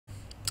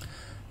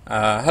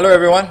Hello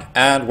everyone,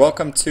 and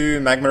welcome to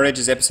Magma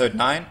Ragers episode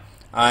 9.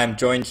 I'm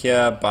joined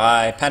here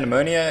by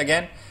Pandemonia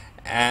again,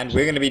 and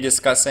we're going to be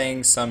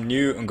discussing some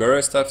new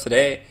Ungoro stuff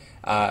today,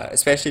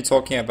 especially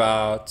talking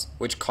about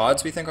which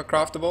cards we think are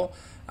craftable,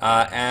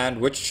 and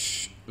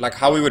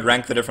how we would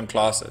rank the different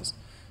classes.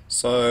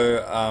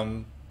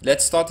 So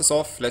let's start this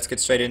off, let's get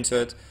straight into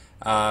it.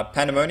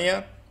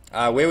 Pandemonia,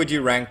 where would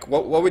you rank,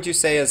 what would you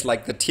say is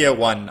like the tier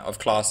 1 of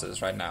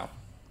classes right now?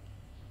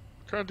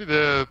 Currently,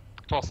 the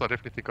class I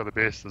definitely think are the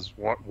best is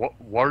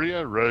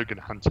Warrior, Rogue, and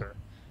Hunter.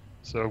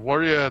 So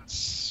Warrior,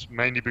 it's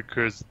mainly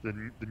because the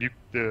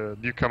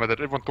newcomer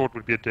that everyone thought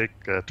would be a deck,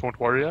 Taunt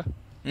Warrior,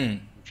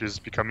 which is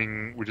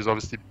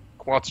obviously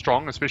quite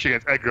strong, especially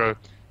against aggro.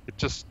 It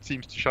just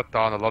seems to shut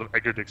down a lot of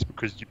aggro decks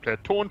because you play a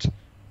Taunt,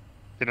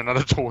 then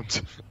another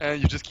Taunt, and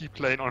you just keep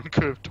playing on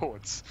curve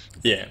Taunts.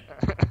 Yeah.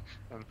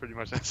 And pretty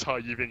much that's how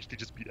you eventually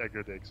just beat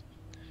aggro decks.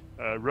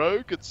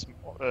 Rogue,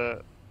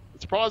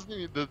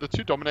 surprisingly, the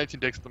two dominating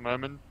decks at the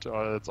moment,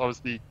 it's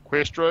obviously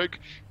Quest Rogue,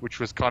 which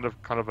was kind of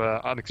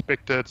an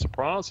unexpected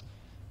surprise,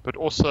 but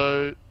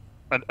also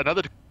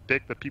another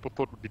deck that people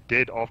thought would be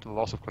dead after the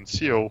loss of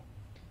Conceal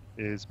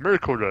is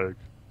Miracle Rogue.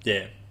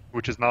 Yeah.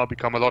 Which has now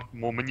become a lot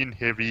more minion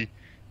heavy,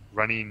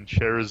 running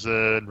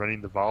Sherazin, running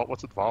the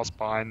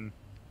Valspine.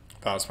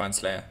 Valspine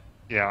Slayer.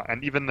 Yeah,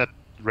 and even that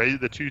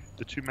the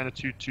two mana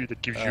 2/2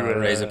 that gives you a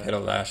Razor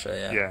Petal Lasher.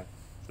 Yeah. Yeah.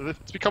 So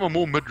it's become a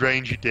more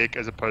mid-rangey deck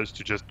as opposed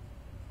to just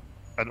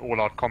an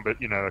all-out combo,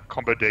 a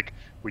combo deck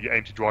where you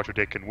aim to draw out your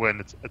deck and win.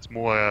 It's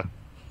more a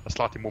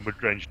slightly more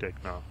mid-range deck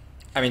now.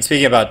 I mean,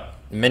 speaking about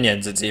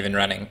minions, it's even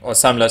running, or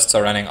some lists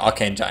are running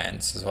Arcane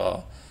Giants as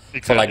well.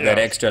 Exactly, for like yeah. that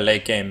extra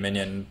late game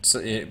minion,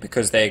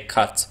 because they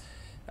cut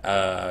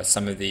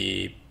some of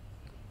the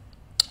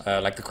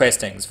like the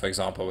questings, for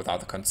example, without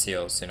the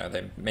conceals.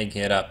 They're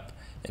making it up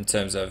in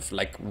terms of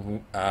like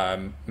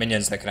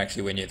minions that can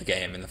actually win you the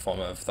game in the form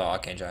of the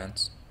Arcane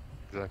Giants.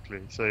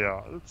 Exactly. So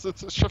yeah,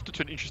 it's shifted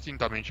to an interesting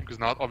dimension because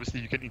now obviously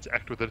you can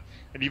interact with it,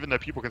 and even though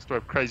people can still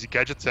have crazy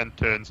gadgets and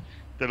turns,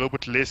 they're a little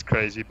bit less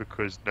crazy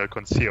because no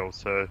conceal.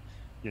 So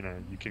you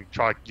can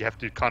try. You have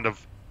to kind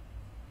of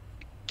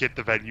get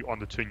the value on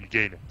the turn you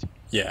gain it.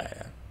 Yeah.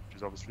 Which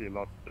is obviously a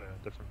lot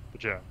different.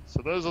 But yeah,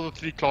 so those are the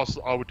three classes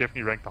I would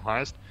definitely rank the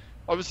highest.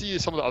 Obviously,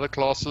 some of the other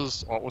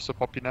classes are also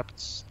popping up.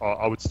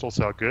 I would still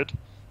say are good,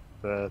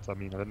 but I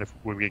mean I don't know if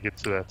we're gonna get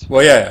to that.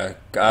 Well, yeah.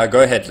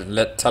 Go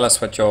ahead. Tell us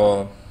what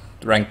your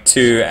rank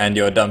 2 and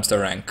your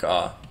dumpster rank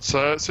are.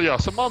 So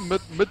my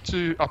mid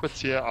to upper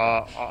tier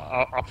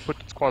I put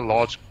it's quite a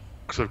large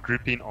sort of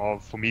grouping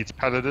of, for me it's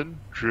Paladin,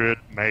 Druid,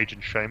 Mage,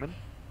 and Shaman.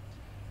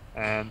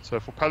 And so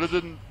for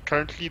Paladin,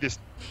 currently there's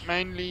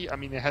mainly,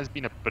 there has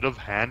been a bit of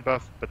hand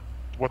buff, but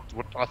what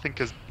I think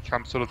has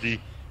become sort of the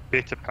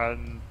better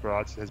Paladin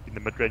variety has been the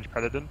mid-range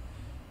Paladin.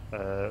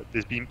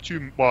 There's been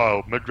two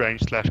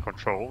mid-range /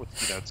 control.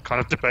 It's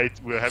kind of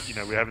debate. We're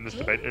having this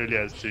debate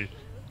earlier as to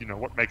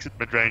what makes it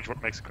mid-range,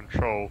 what makes it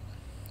control.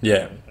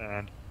 Yeah.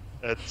 And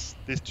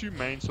there's two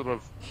main sort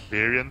of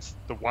variants.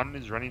 The one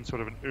is running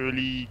sort of an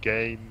early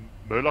game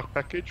Murloc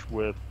package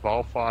with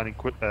Valfire and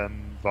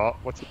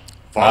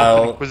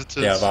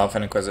Inquisitors. Yeah, Valve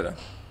and Inquisitor.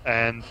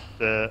 And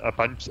a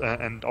bunch,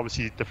 and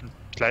obviously different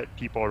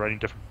people are running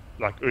different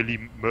like early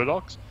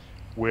Murlocs.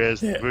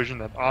 Whereas the version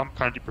that I'm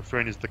currently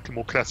preferring is the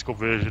more classical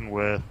version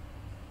with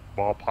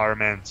Val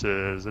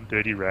Pyromancers and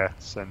Dirty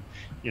Rats and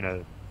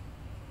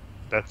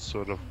that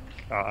sort of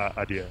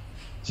idea.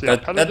 So,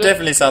 that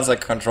definitely sounds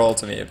like control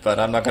to me, but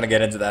I'm not going to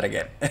get into that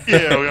again.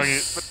 Yeah,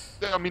 but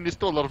there's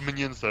still a lot of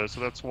minions though, so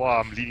that's why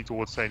I'm leaning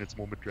towards saying it's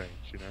more mid-range,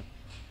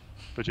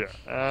 But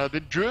yeah,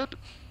 then Druid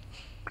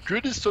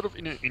is sort of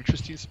in an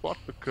interesting spot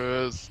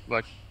because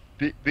like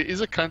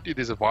there's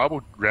a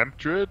viable ramp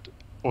Druid,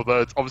 although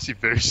it's obviously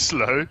very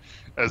slow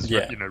as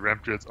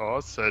ramp Druids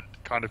are, so it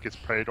kind of gets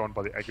preyed on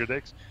by the aggro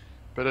decks.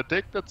 But a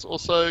deck that's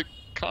also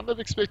kind of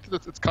expected,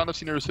 it's kind of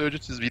seen a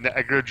resurgence, has been the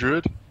aggro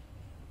Druid.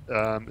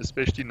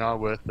 Especially now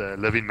with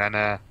Living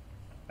Mana,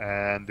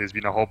 and there's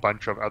been a whole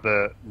bunch of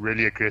other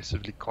really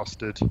aggressively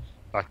costed,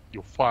 like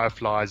your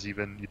Fireflies,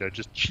 even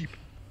just cheap,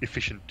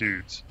 efficient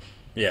dudes.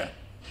 Yeah.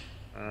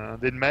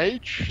 Then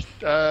Mage,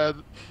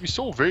 we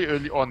saw very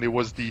early on there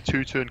was the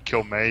 2-turn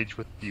kill Mage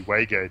with the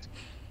Waygate,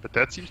 but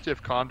that seems to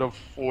have kind of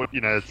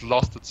it's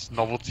lost its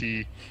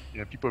novelty.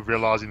 People are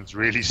realizing it's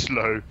really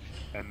slow,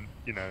 and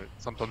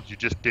sometimes you're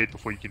just dead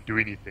before you can do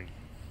anything.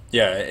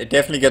 Yeah, it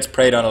definitely gets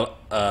preyed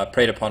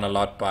upon a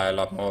lot by a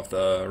lot more of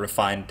the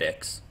refined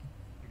decks.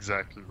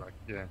 Exactly, right.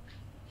 Yeah.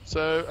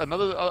 So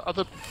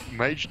other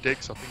mage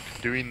decks, I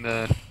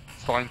think,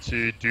 starting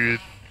to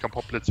become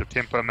popular. So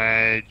Tempo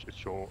Mage,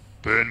 it's your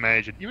Burn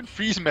Mage, and even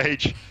Freeze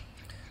Mage.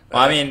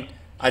 Well,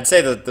 I'd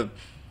say that the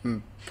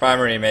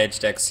primary mage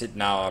decks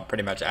now are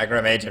pretty much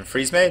Aggro Mage and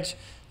Freeze Mage.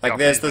 Like,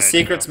 there's the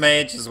Secrets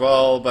Mage as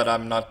well, but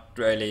I'm not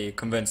really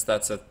convinced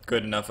that's a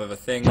good enough of a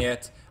thing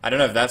yet. I don't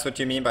know if that's what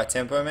you mean by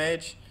Tempo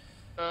Mage.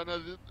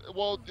 No,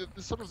 well,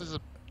 there's a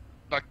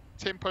like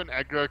tempo and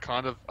aggro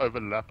kind of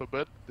overlap a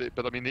bit,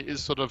 but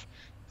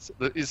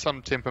there are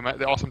some tempo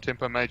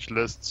mage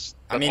lists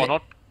that are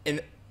not.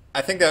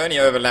 I think they only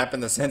overlap in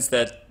the sense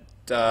that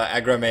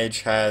Aggro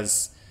Mage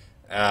has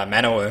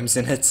Mana Worms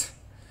in it.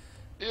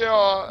 Yeah,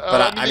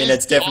 But I mean I there mean, is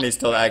it's the definitely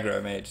still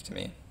Aggro Mage to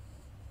me.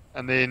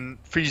 and then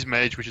Freeze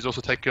Mage, which is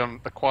also taking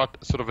on a quite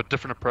sort of a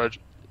different approach.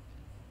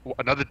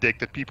 Another deck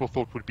that people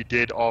thought would be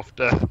dead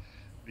after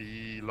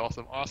the loss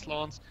of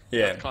Icelands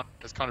Yeah,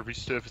 has kind of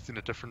resurfaced in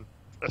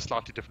a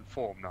slightly different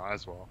form now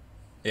as well.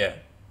 yeah,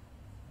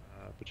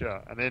 But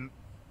yeah, and then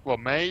well,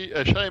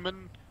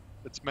 Shaman,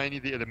 it's mainly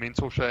the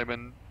Elemental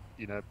Shaman,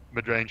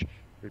 mid range.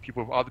 Where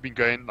people have either been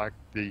going like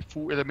the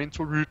full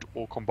Elemental route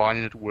or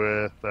combining it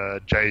with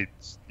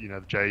Jades,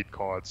 the Jade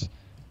cards.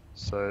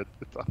 So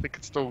I think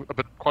it's still a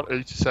bit quite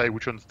early to say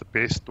which one's the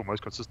best or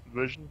most consistent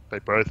version. They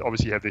both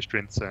obviously have their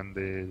strengths and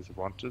their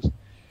disadvantages.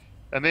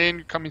 And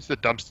then coming to the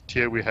dumpster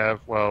tier, we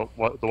have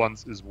the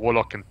ones is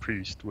Warlock and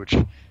Priest, which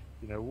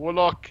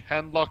Warlock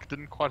Handlock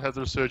didn't quite have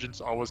the resurgence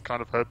I was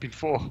kind of hoping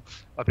for.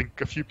 I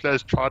think a few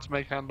players tried to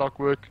make Handlock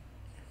work,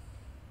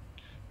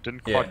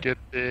 didn't yeah. quite get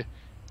there.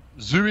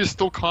 Zoo is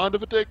still kind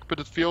of a deck, but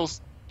it feels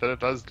that it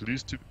does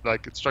lose to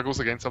it struggles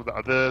against some of the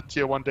other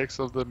tier 1 decks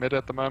of the meta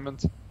at the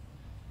moment.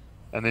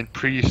 And then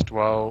Priest,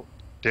 well,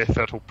 Death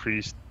Rattle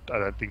Priest, I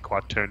don't think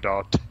quite turned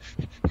out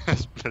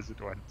as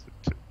Blizzard wanted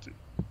to.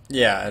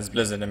 Yeah, as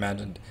Blizzard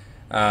imagined.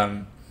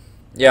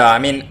 Yeah, I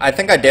mean, I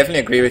think I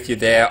definitely agree with you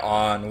there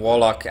on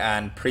Warlock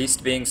and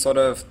Priest being sort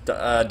of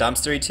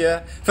dumpstery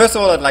tier. First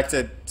of all, I'd like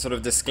to sort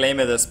of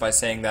disclaimer this by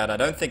saying that I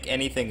don't think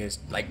anything is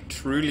like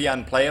truly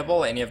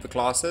unplayable, any of the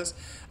classes.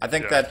 I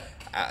think Yeah.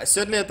 that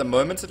certainly at the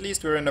moment, at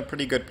least, we're in a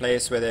pretty good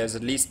place where there's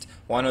at least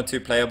one or two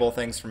playable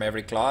things from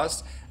every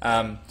class.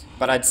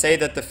 But I'd say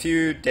that the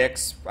few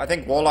decks, I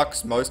think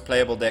Warlock's most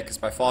playable deck is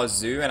by far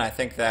Zoo, and I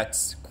think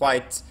that's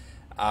quite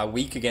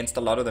weak against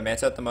a lot of the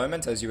meta at the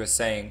moment, as you were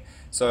saying.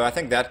 So I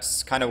think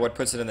that's kind of what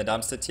puts it in the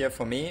dumpster tier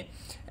for me.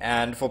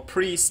 And for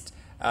Priest,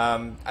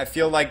 I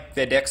feel like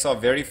their decks are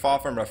very far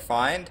from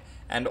refined,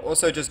 and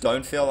also just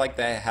don't feel like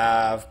they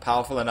have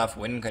powerful enough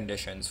win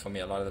conditions for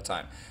me a lot of the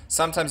time.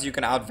 Sometimes you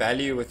can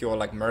outvalue with your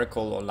like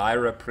Miracle or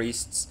Lyra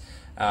Priests,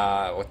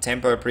 or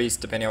Tempo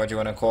Priest, depending on what you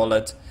want to call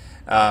it.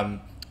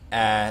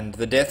 And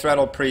the Death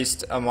Rattle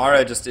Priest,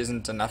 Amara just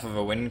isn't enough of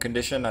a win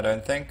condition, I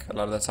don't think, a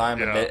lot of the time,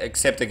 Yeah.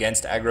 except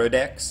against aggro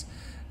decks.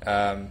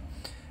 I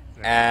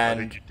And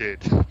think you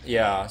did.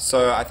 yeah,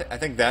 so I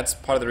think that's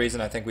part of the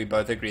reason I think we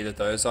both agree that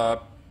those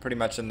are pretty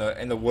much in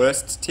the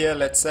worst tier,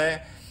 let's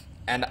say.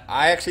 And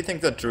I actually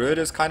think that Druid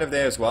is kind of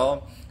there as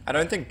well. I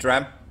don't think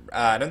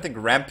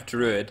Ramp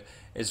Druid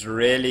is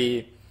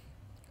really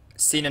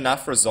seen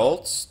enough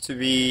results to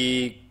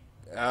be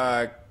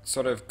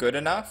sort of good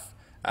enough.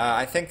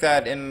 I think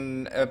that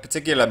in a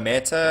particular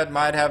meta it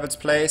might have its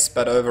place,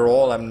 but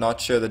overall I'm not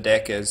sure the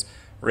deck is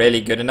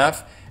really good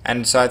enough.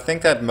 And so I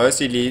think that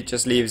mostly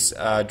just leaves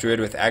Druid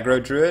with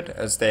Aggro Druid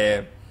as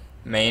their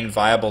main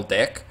viable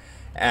deck.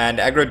 And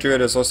Aggro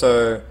Druid is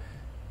also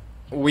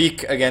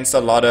weak against a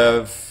lot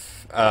of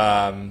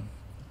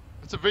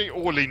It's a very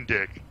all-in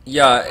deck.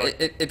 yeah,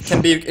 it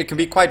can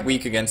be quite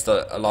weak against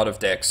a lot of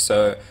decks.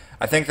 So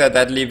I think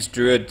that leaves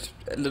Druid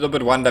a little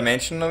bit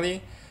one-dimensional,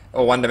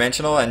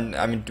 and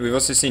I mean we've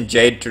also seen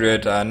Jade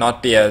Druid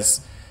not be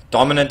as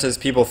dominant as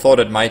people thought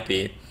it might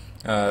be.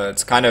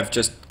 It's kind of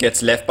just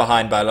gets left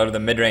behind by a lot of the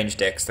mid-range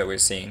decks that we're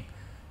seeing.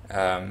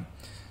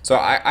 So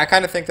I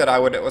kind of think that I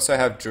would also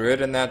have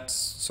Druid in that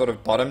sort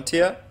of bottom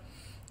tier.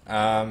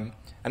 And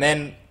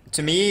then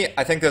to me,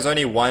 I think there's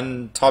only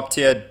one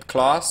top-tier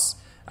class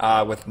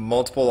with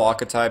multiple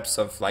archetypes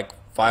of like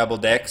viable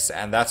decks,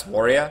 and that's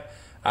Warrior.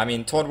 I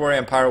mean, Taunt Warrior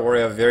and Pirate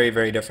Warrior are very,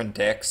 very different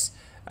decks.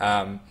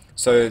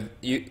 So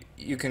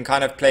you can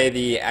kind of play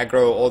the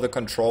aggro or the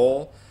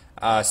control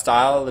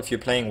style if you're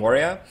playing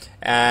Warrior,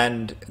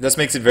 and this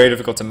makes it very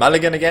difficult to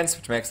mulligan against,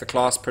 which makes the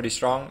class pretty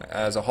strong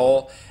as a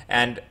whole.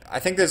 And I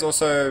think there's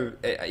also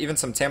even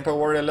some Tempo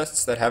Warrior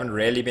lists that haven't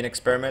really been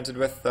experimented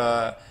with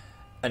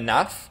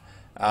enough.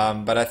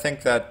 But I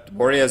think that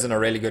Warrior is in a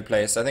really good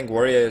place. I think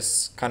Warrior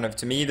is kind of,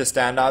 to me, the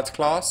standout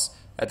class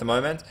at the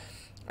moment.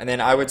 And then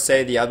I would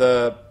say the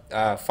other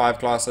 5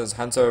 classes,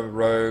 Hunter,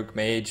 Rogue,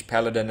 Mage,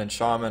 Paladin, and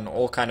Shaman,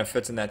 all kind of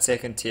fit in that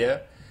second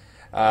tier.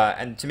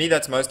 And to me,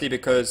 that's mostly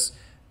because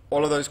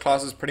all of those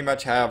classes pretty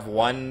much have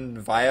one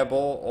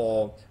viable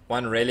or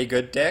one really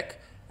good deck.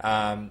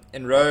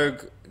 In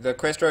Rogue, the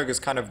Quest Rogue is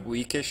kind of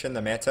weakish in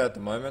the meta at the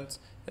moment.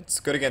 It's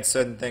good against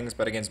certain things,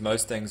 but against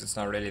most things, it's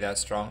not really that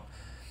strong.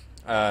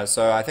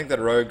 So I think that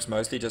Rogue's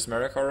mostly just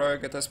Miracle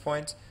Rogue at this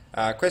point.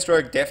 Quest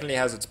Rogue definitely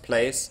has its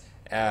place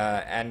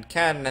and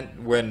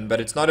can win, but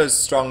it's not as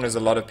strong as a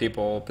lot of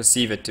people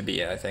perceive it to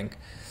be, I think.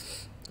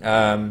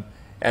 And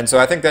so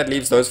I think that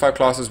leaves those 5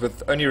 classes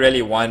with only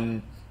really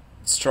one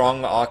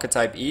strong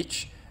archetype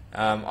each.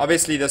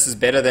 Obviously, this is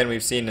better than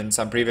we've seen in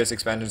some previous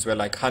expansions where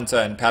like Hunter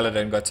and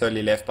Paladin got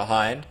totally left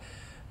behind.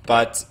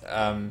 But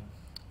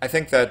I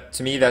think that,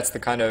 to me, that's the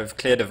kind of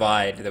clear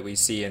divide that we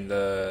see in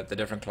the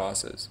different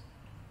classes.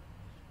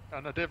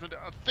 No, definitely.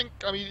 I think.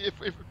 I mean, if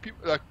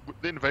people like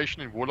the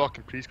innovation in Warlock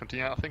and Priest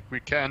continue, I think we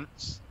can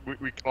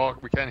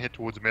head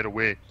towards a meta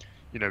where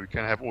we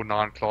can have all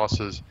 9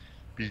 classes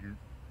being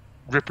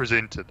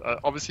represented.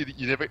 Obviously,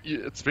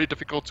 it's very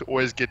difficult to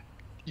always get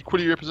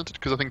equally represented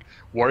because I think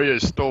Warrior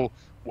is still.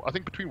 I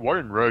think between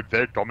Warrior and Rogue,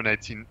 they're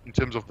dominating in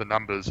terms of the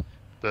numbers.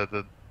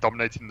 The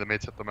dominating the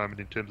meta at the moment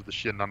in terms of the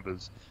sheer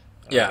numbers.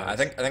 Yeah, I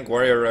think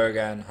Warrior, Rogue,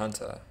 and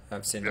Hunter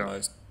have seen the Yeah.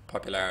 most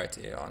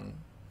popularity on,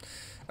 So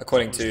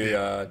according obviously,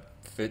 to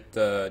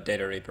the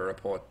Data Reaper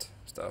report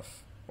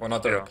stuff. Well,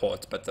 not the yeah,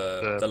 report, but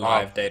the the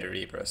live Data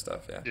Reaper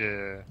stuff. Yeah.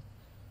 yeah.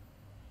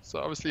 So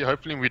obviously,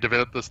 hopefully, we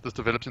develop this. This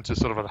develops into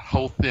sort of a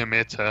healthier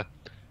meta,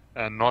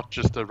 and not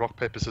just a rock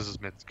paper scissors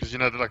meta. Because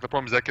like the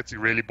problem is that gets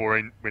really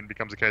boring when it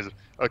becomes a case of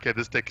okay,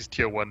 this deck is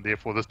tier 1,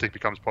 therefore this deck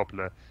becomes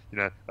popular.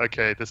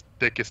 Okay, this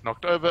deck gets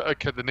knocked over.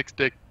 Okay, the next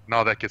deck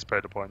now that gets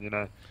preyed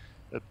upon.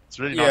 It's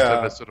really nice to have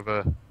a Yeah, sort of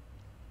a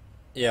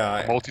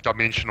yeah.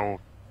 multi-dimensional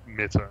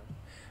meta.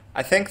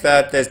 I think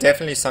that there's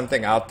definitely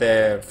something out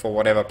there for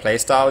whatever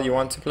playstyle you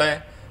want to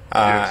play.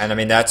 And Yes. I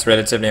mean, that's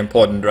relatively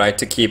important, right?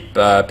 To keep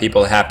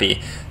people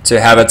happy, to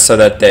have it so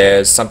that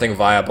there's something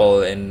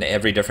viable in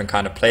every different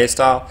kind of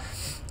playstyle.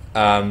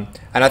 And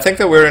I think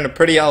that we're in a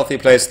pretty healthy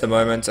place at the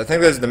moment. I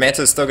think the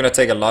meta is still going to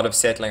take a lot of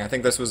settling. I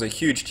think this was a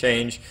huge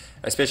change,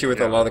 especially with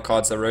a Yeah. lot of the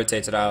cards that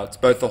rotated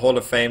out. Both the Hall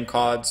of Fame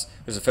cards,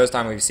 it was the first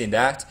time we've seen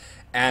that,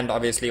 and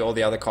obviously all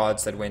the other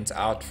cards that went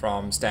out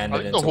from I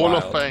Standard think the into Hall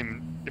of Wild.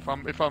 Fame, if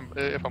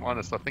I'm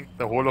honest, I think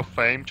the Hall of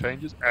Fame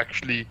changes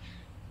actually,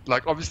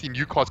 like obviously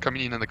new cards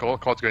coming in and the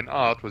gold cards going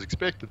out was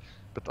expected,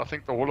 but I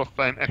think the Hall of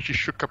Fame actually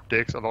shook up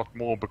decks a lot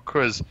more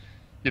because,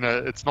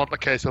 it's not a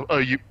case of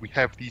we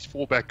have these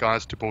fallback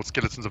guys to build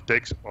skeletons of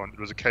decks on. It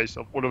was a case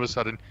of all of a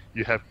sudden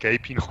you have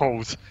gaping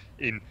holes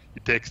in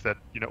your decks that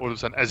all of a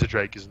sudden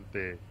Azadrake isn't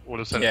there. All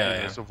of a sudden,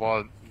 Yeah, yeah. so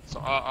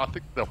I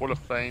think the Hall of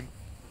Fame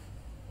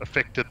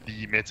affected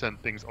the meta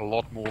and things a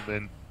lot more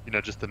than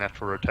just the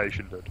natural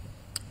rotation did.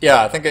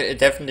 Yeah, I think it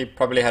definitely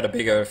probably had a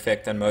bigger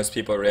effect than most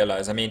people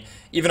realize. I mean,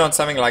 even on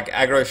something like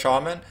Aggro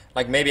Shaman,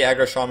 like maybe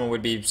Aggro Shaman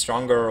would be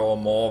stronger or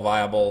more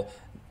viable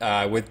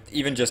with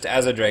even just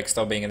Azadrake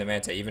still being in the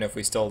meta, even if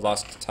we still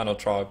lost Tunnel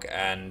Trog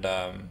and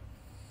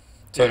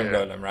Totem Yeah,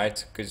 Golem,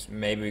 right? Because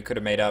maybe we could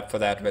have made up for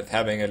that with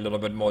having a little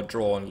bit more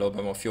draw and a little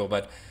bit more fuel,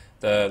 but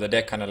the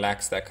deck kind of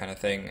lacks that kind of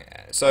thing.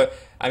 So,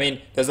 I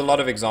mean, there's a lot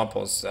of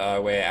examples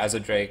where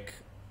Azadrake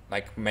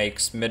like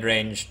makes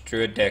mid-range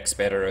druid decks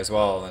better as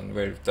well, and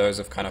where those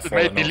have kind of it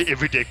made fallen nearly off.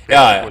 every deck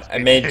better Yeah, towards I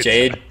the made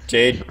end.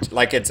 Jade,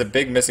 like it's a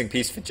big missing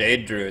piece for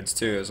Jade druids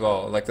too as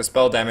well. Like the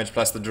spell damage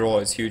plus the draw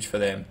is huge for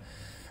them.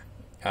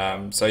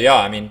 So yeah,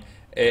 I mean,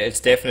 it's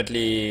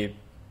definitely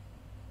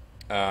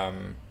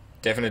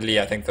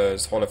I think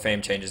those Hall of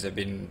Fame changes have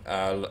been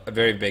a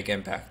very big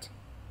impact.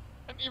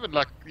 And even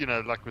like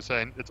like we're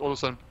saying, it's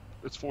also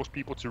it's forced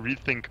people to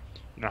rethink.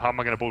 How am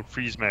I going to build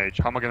Freeze Mage?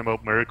 How am I going to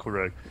build Miracle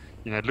Rogue?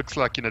 It looks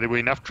like there were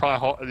enough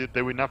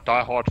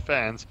die-hard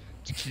fans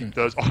to keep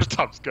those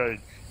archetypes going.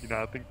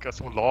 I think I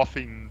saw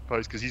laughing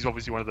post because he's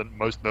obviously one of the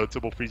most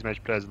notable Freeze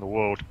Mage players in the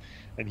world,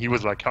 and he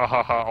was like, "Ha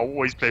ha ha! I'll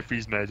always play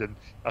Freeze Mage." And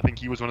I think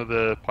he was one of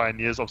the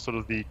pioneers of sort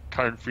of the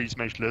current Freeze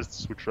Mage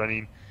lists, which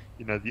running,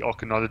 the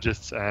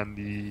Archaeologists and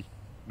the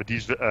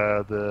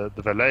the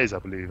Valets, I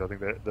believe. I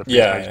think the Freeze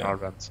Yeah, Mage yeah. now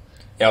runs.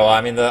 Yeah, well,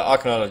 I mean, the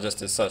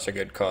Archaeologist is such a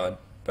good card.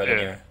 But Yeah.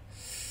 anyway,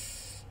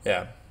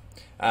 yeah.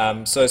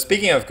 So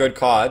speaking of good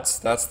cards,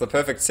 that's the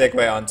perfect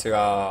segue onto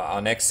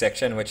our next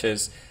section, which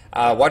is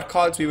what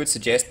cards we would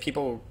suggest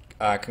people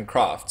can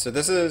craft. So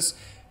this is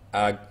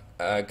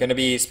going to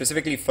be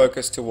specifically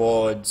focused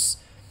towards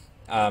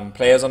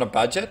players on a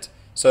budget.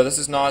 So this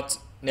is not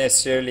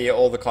necessarily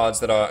all the cards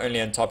that are only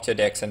in top tier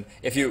decks. And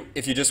if you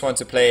just want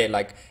to play,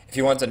 like if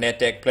you want a net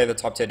deck, play the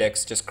top tier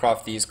decks, just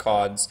craft these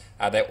cards.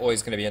 They're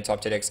always going to be in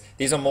top tier decks.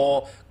 These are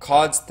more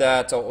cards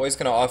that are always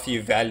going to offer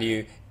you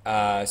value,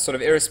 sort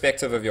of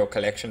irrespective of your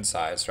collection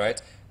size,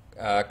 right?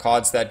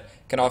 Cards that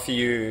can offer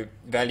you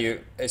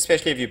value,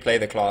 especially if you play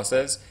the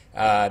classes,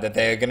 that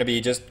they're going to be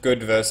just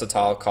good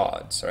versatile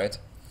cards, right?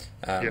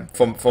 Yeah.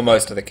 For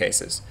most of the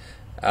cases.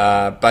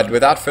 But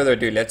without further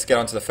ado, let's get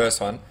on to the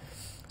first one.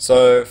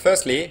 So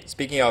firstly,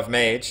 speaking of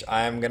Mage,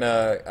 I'm going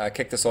to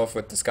kick this off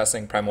with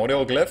discussing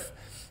Primordial Glyph.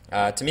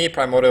 To me,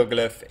 Primordial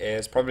Glyph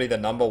is probably the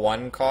number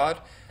one card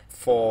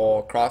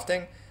for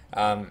crafting.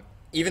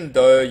 Even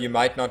though you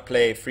might not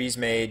play Freeze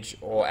Mage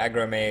or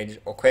Aggro Mage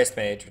or Quest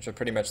Mage, which are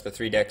pretty much the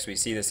three decks we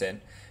see this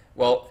in.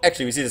 Well,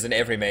 actually, we see this in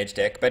every Mage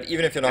deck, but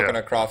even if you're not Yeah.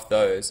 going to craft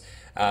those,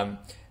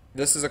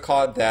 this is a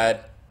card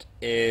that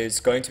is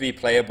going to be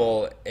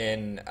playable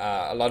in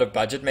a lot of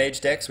budget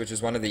Mage decks, which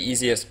is one of the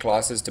easiest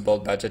classes to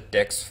build budget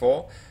decks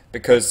for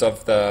because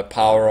of the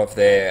power of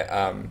their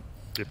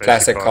The basic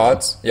classic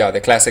cards. Yeah,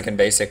 the classic and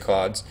basic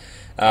cards,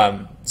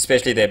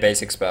 especially their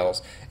basic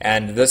spells.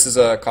 And this is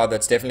a card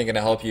that's definitely going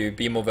to help you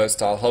be more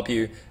versatile, help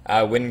you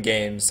win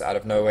games out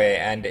of nowhere.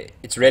 And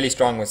it's really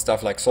strong with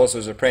stuff like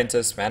Sorcerer's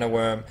Apprentice, Mana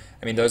Worm.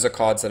 I mean, those are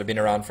cards that have been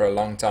around for a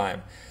long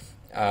time.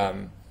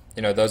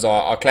 Those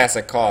are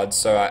classic cards.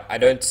 So I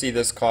don't see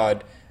this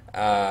card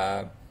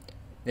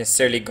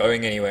necessarily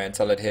going anywhere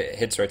until it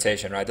hits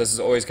rotation, right? This is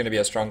always going to be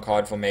a strong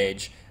card for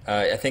Mage.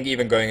 I think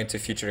even going into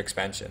future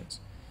expansions.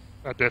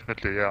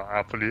 Definitely, yeah,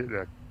 absolutely.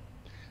 Yeah.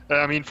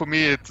 I mean, for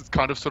me, it's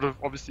kind of sort of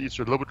obviously it's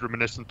a little bit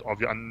reminiscent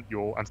of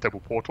your unstable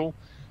portal,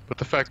 but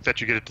the fact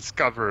that you get to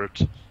discover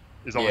it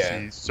is Yeah.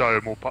 obviously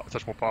such more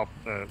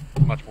powerful,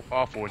 much more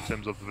powerful in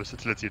terms of the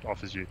versatility it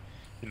offers you.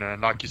 You know,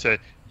 and like you say,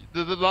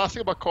 the last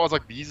thing about cards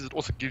like these is it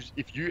also gives,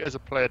 if you as a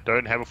player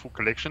don't have a full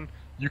collection,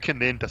 you can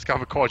then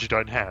discover cards you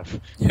don't have.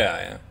 Yeah,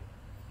 yeah.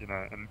 You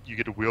know, and you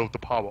get to wield the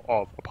power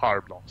of a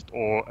Pyroblast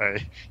or a,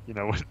 you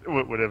know,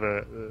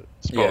 whatever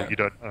spell Yeah. you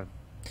don't own.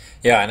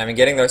 Yeah, and I mean,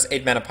 getting those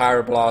 8 mana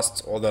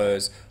Pyroblasts, or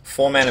those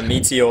 4 mana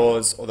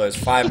Meteors, or those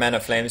 5 mana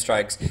Flame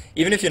Strikes,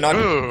 even if you're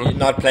Ugh.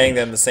 not playing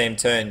them the same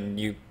turn,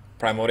 you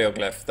Primordial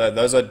Glyph,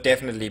 those are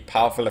definitely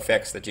powerful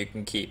effects that you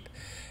can keep.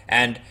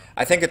 And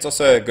I think it's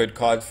also a good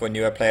card for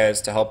newer players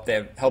to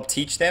help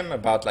teach them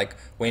about like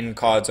when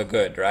cards are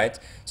good, right?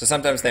 So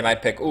sometimes they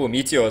might pick, oh,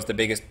 Meteor is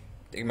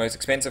the most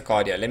expensive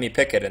card here. Let me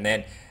pick it, and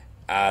then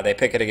they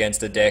pick it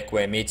against a deck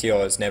where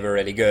Meteor is never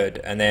really good,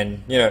 and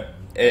then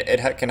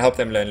it can help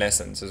them learn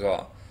lessons as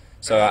well.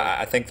 So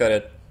I think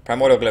that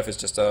Primordial Glyph is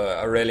just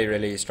a really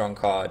really strong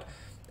card,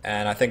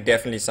 and I think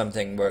definitely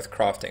something worth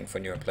crafting for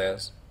newer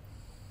players.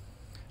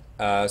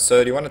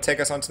 So do you want to take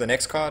us on to the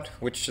next card?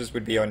 Which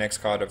would be your next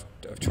card of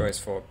choice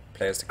for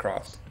players to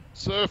craft?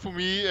 So for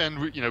me, and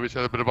we chatted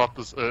a bit about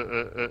this,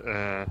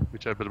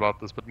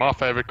 but my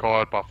favorite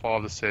card by far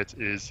of the set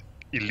is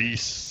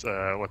Elise,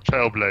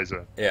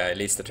 Trailblazer. Yeah, at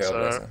least the So,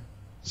 Trailblazer.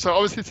 so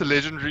obviously it's a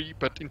legendary,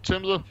 but in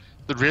terms of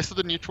the rest of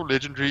the neutral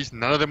legendaries,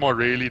 none of them are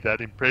really that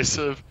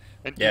impressive.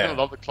 And even Yeah. a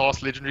lot of the class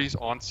legendaries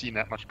aren't seeing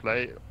that much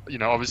play. You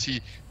know,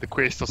 obviously the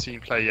quests are seeing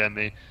play here and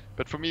there.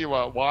 But for me,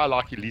 why I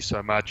like Elise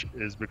so much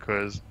is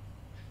because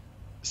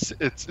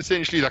it's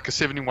essentially like a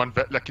 71,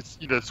 like it's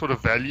sort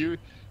of value.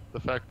 The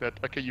fact that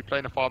okay, you play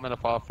in a 5 mana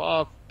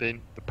 5/5,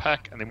 then the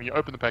pack, and then when you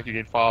open the pack, you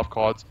get 5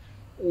 cards,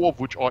 all of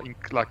which are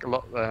like a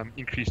lot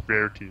increased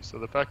rarities. So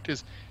the fact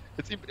is,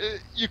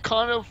 you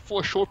kind of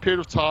for a short period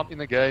of time in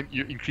the game,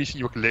 you're increasing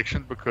your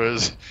collection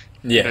because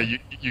Yeah.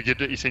 you get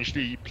to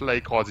essentially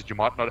play cards that you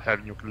might not have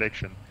in your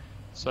collection.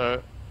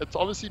 So it's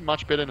obviously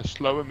much better in a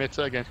slower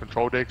meta against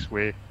control decks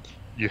where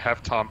you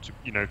have time to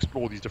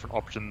explore these different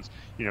options.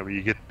 Where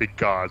you get big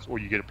guys or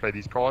you get to play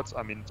these cards.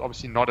 I mean, it's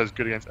obviously not as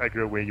good against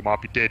aggro where you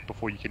might be dead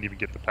before you can even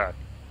get the pack.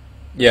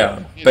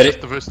 Yeah, It's but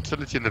just the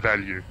versatility and the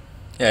value.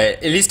 yeah,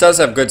 at least does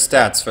have good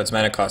stats for its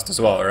mana cost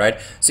as well, right?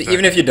 So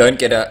even if you don't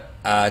get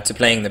to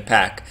playing the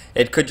pack,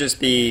 it could just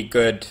be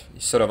good,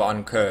 sort of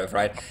on curve,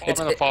 right? 5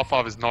 mana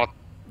 5/5 is not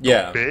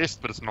Yeah, the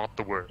best, but it's not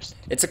the worst.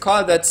 it's a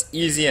card that's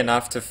easy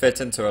enough to fit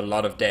into a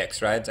lot of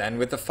decks, right? And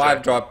with the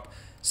 5-drop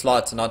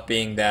slots not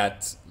being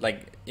that,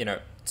 like,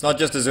 it's not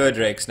just Azure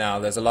Drakes now.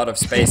 There's a lot of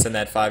space in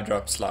that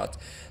 5-drop slot.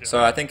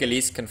 So I think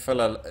Elise can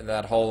fill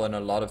that hole in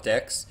a lot of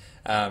decks.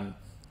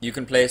 You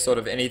can play sort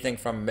of anything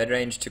from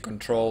mid-range to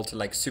control to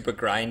like super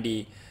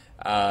grindy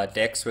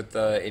decks with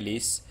the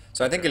Elise.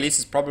 So I think Elise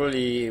is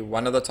probably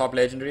one of the top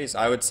legendaries.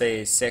 I would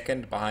say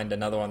second behind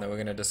another one that we're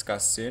going to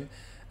discuss soon.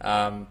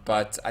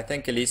 But I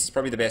think Elise is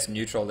probably the best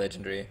neutral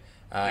legendary.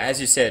 As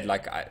you said,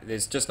 like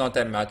there's just not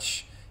that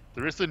much.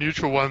 The rest of the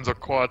neutral ones are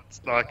quite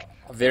like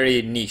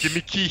Very niche.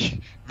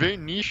 gimmicky, very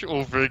niche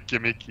or very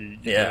gimmicky.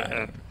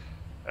 And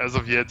as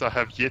of yet, I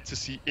have yet to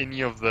see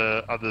any of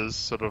the others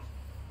sort of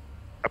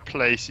a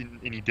place in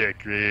any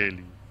deck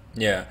really.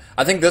 Yeah,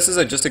 I think this is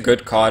just a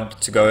good card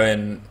to go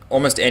in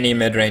almost any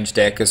mid-range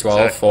deck as well.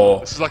 Exactly. For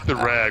This is like the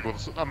rag.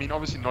 I mean,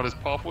 obviously not as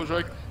powerful as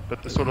rag,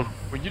 but the sort of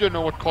when you don't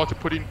know what card to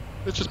put in,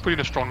 let's just put in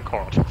a strong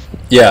card.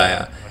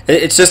 yeah.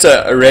 It's just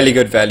a really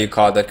good value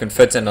card that can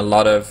fit in a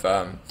lot of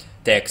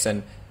decks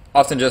and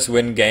often just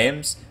win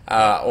games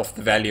off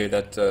the value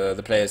that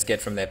the players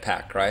get from their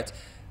pack, right?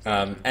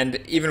 And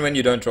even when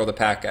you don't draw the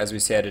pack, as we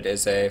said, it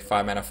is a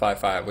 5 mana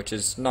 5/5, which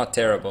is not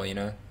terrible,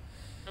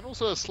 And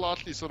also a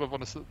slightly sort of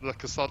on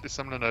a slightly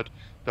similar note,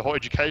 the whole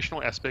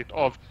educational aspect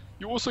of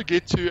you also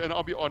get to, and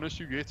I'll be honest,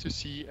 you get to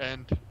see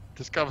and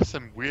discover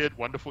some weird,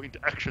 wonderful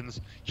interactions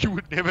you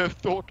would never have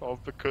thought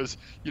of because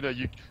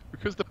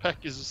because the pack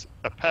is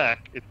a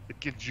pack, it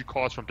gives you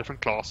cards from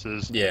different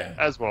classes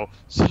as well.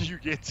 So you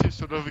get to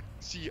sort of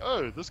see,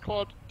 oh, this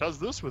card does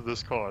this with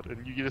this card,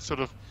 and you get to sort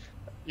of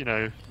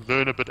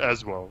learn a bit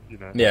as well.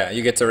 Yeah,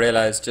 you get to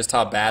realize just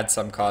how bad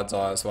some cards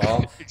are as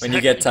well. When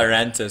you get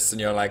Tyrantus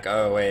and you're like,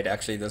 oh wait,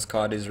 actually this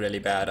card is really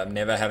bad. I'm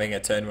never having a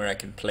turn where I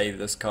can play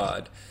this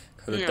card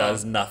because it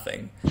does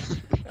nothing.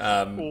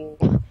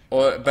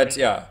 But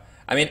yeah,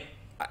 I mean,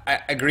 I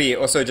agree.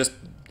 Also, just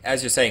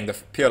as you're saying, the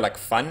pure like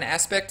fun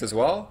aspect as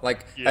well.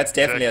 Like that's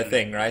definitely a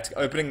thing, right?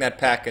 Opening that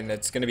pack and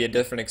it's going to be a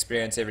different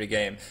experience every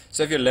game.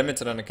 So if you're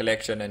limited on a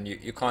collection and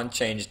you can't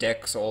change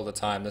decks all the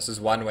time, this is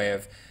one way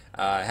of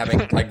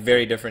having like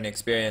very different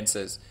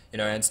experiences,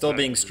 and still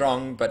being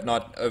strong but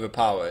not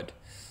overpowered.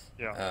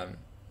 Yeah.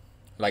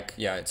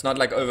 It's not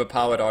like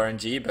overpowered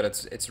RNG, but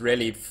it's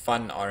really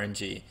fun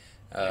RNG.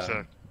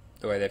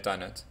 The way they've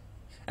done it.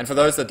 And for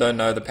those that don't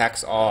know, the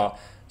packs are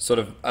sort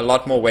of a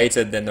lot more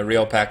weighted than the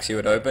real packs you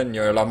would open.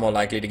 You're a lot more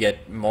likely to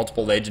get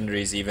multiple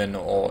legendaries even,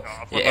 or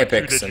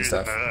epics and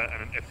stuff.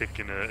 And an epic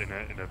in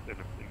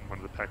one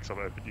of the packs I've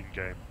opened in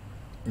game.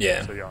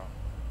 Yeah. So yeah.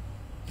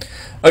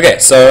 Okay,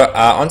 so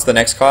on to the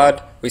next card.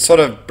 We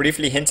sort of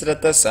briefly hinted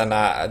at this, and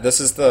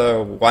this is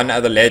the one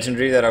other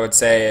legendary that I would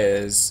say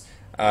is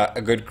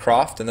a good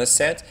craft in this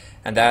set,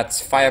 and that's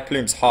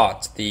Fireplume's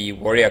Heart, the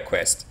Warrior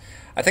Quest.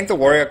 I think the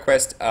Warrior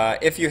Quest,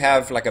 if you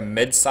have like a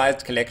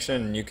mid-sized collection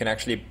and you can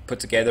actually put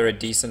together a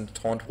decent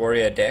Taunt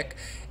Warrior deck,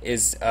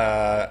 is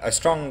a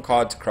strong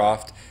card to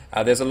craft.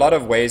 There's a lot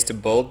of ways to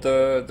build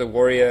the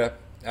Warrior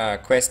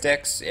quest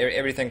decks,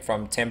 everything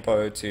from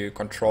tempo to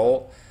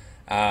control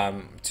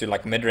to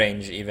like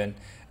mid-range even.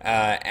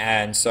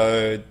 And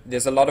so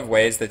there's a lot of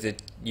ways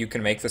that you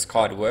can make this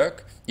card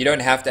work. You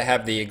don't have to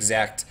have the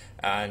exact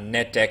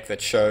net deck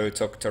that Show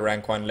took to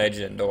rank 1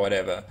 legend or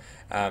whatever.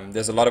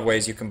 There's a lot of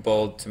ways you can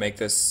build to make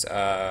this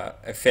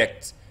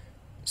effect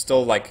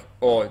still like,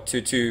 or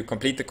to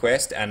complete the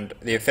quest, and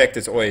the effect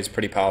is always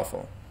pretty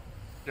powerful.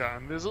 Yeah,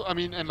 and there's, I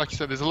mean, and like you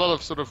said, there's a lot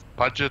of sort of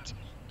budget,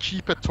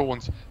 cheaper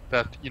taunts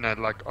that, you know,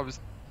 like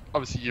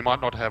obviously you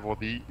might not have all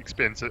the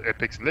expensive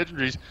epics and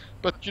legendaries,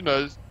 but, you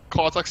know,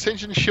 cards like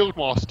Sentient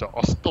Shieldmaster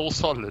are still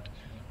solid.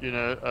 You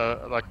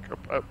know, like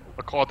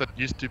a card that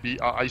used to be,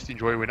 I used to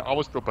enjoy when I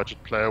was still a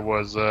budget player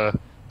was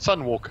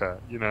Sunwalker.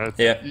 You know,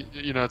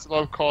 you know, it's a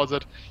lot of cards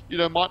that, you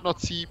know, might not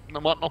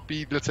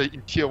be, let's say,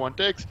 in tier 1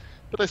 decks,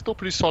 but they're still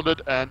pretty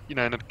solid, and, you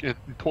know, in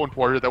Taunt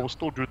Warrior, they will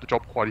still do the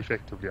job quite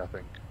effectively, I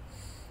think.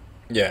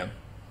 Yeah,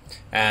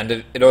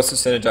 and it also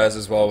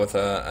synergizes well with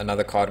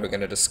another card we're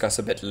going to discuss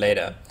a bit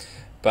later.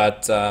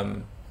 But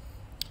so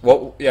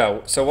what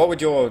would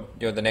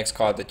the next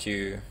card that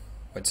you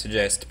would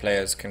suggest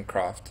players can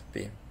craft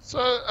be? So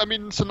I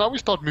mean, so now we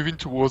start moving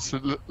towards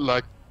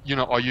like, you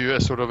know, are you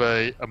a sort of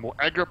a more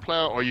aggro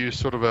player, or are you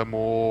sort of a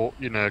more,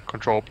 you know,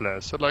 control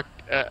player? So like,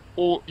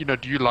 or, you know,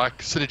 do you like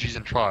synergies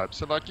and tribes?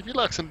 So like, if you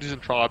like synergies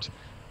and tribes,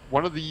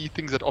 one of the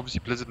things that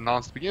obviously Blizzard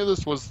announced at the beginning of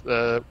this was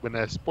when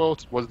they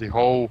spoiled was the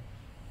whole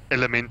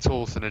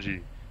elemental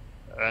synergy.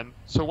 And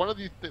so one of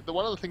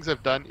the things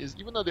they've done is,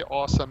 even though there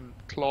are some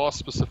class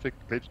specific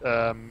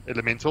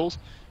elementals,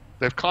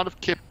 they've kind of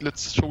kept,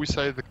 shall we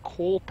say, the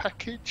core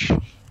package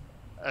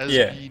as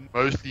being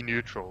mostly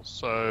neutral.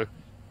 So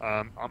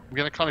we're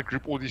going to kind of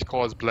group all these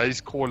cards: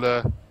 Blaze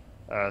Caller,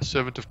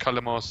 Servant of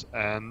Kalamos,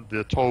 and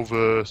the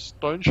Tolver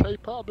Stone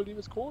Shaper, I believe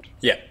it's called.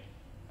 Yeah.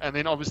 And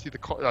then obviously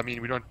I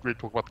mean, we don't really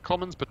talk about the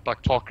commons, but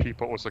like Tar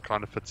Creeper also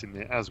kind of fits in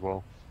there as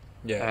well.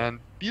 Yeah. And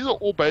these are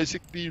all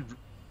basically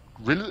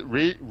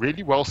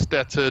really well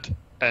statted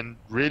and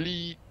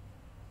really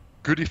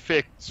good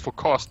effects for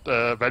cost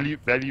value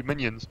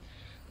minions,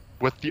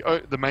 with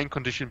the main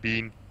condition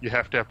being you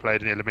have to have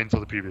played an elemental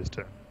the previous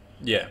turn.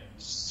 Yeah.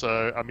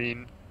 So I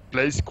mean,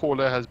 Blaze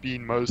Caller has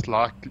been most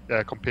likely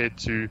compared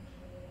to,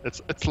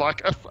 it's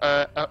like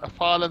a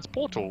Firelands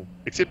Portal,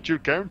 except you're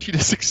guaranteed a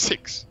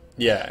 6/6.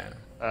 Yeah.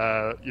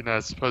 You know,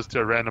 as opposed to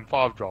a random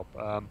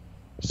 5-drop.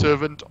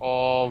 Servant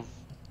of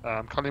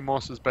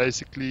Kalamos is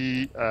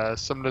basically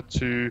similar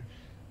to,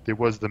 there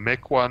was the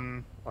mech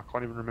one, I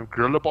can't even remember,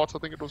 Gorilla Bot I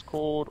think it was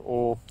called,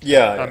 or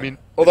I mean,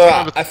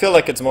 although I feel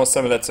like it's more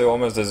similar to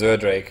almost a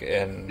Zerdrake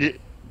in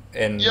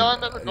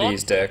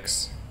these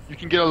decks. You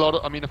can get a lot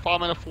of, I mean, a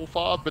 5-mana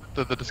 4/5,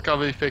 but the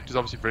discovery effect is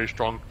obviously very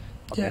strong.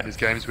 I mean, there's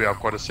games where I've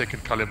got a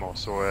second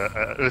Kalamos or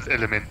a Earth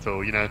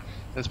Elemental, you know, and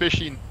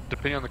especially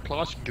depending on the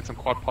class, you can get some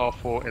quite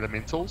powerful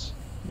elementals.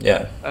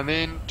 Yeah. And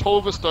then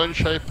Tolver Stone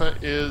Shaper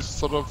is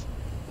sort of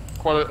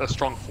quite a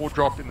strong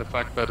 4-drop in the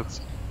fact that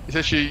it's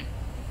essentially,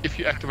 if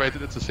you activate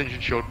it, it's a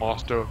Sentient Shield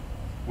Master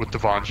with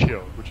Divine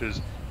Shield, which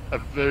is a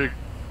very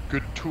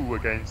good tool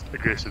against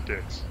aggressive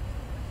decks.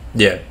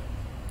 Yeah.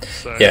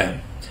 So, yeah.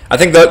 I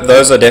think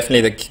those are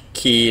definitely the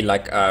key,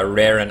 like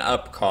rare and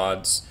up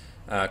cards,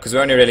 because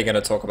we're only really going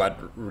to talk about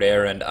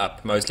rare and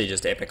up, mostly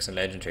just epics and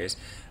legendaries.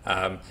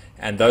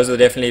 And those are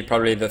definitely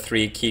probably the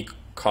 3 key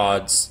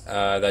cards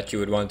that you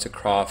would want to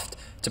craft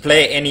to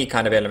play any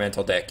kind of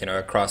elemental deck, you know,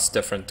 across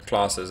different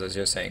classes, as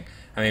you're saying.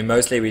 I mean,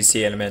 mostly we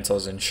see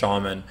elementals in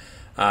Shaman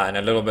and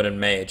a little bit in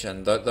Mage,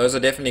 and those are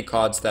definitely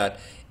cards that,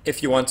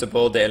 if you want to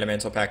build the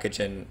elemental package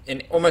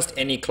in almost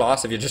any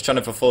class, if you're just trying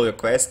to fulfill your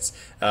quests,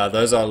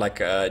 those are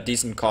like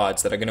decent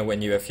cards that are going to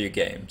win you a few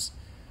games.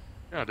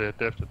 Yeah,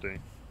 definitely.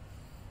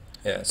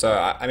 Yeah, so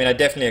I mean, I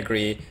definitely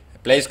agree.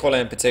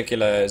 Blazecaller in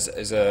particular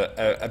is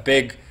a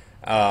big,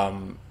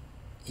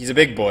 he's a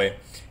big boy,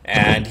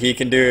 and he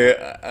can do,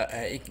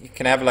 he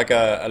can have like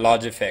a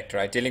large effect,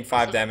 right? Dealing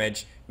 5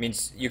 damage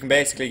means you can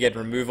basically get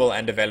removal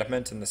and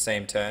development in the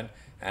same turn,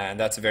 and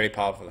that's a very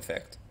powerful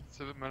effect.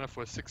 7 mana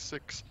for a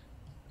 6/6,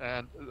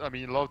 and I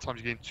mean, a lot of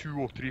times you're getting 2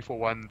 or 3 for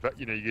 1, but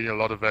you know, you're getting a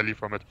lot of value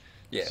from it.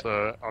 Yeah.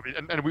 So I mean,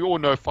 and we all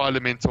know Fire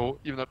Elemental,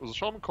 even though it was a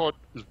Shaman card,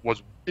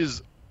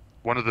 is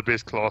one of the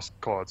best class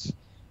cards.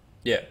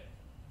 Yeah.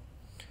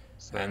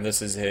 So. And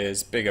this is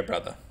his bigger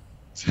brother.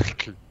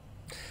 Exactly.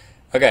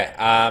 Okay,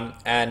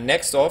 and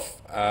next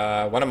off,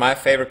 one of my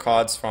favorite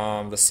cards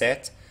from the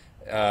set,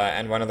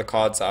 and one of the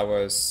cards I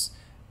was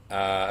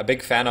a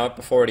big fan of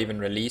before it even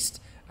released,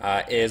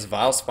 is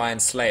Vilespine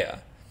Slayer.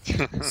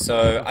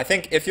 So I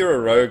think if you're a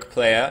rogue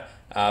player,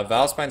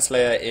 Valspine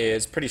Slayer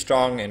is pretty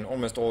strong in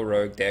almost all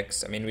rogue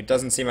decks. I mean, it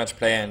doesn't see much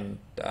play in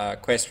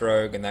Quest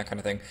Rogue and that kind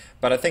of thing,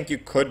 but I think you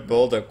could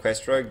build a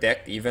Quest Rogue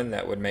deck even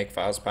that would make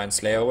Valspine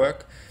Slayer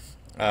work.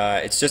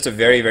 It's just a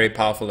very, very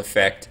powerful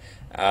effect.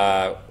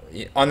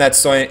 On that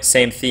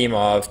same theme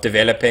of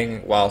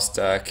developing whilst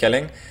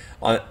killing,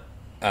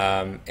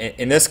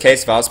 in this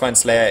case, Valspine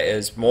Slayer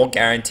is more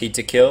guaranteed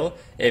to kill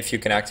if you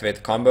can activate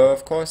the combo,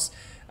 of course.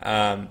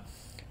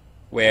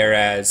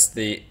 Whereas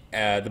the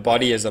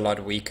body is a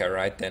lot weaker,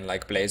 right, than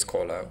like Blaze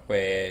Caller,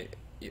 where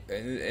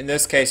in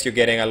this case you're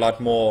getting a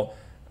lot more.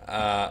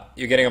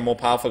 You're getting a more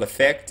powerful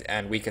effect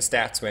and weaker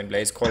stats. When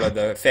Blaze Caller,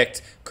 the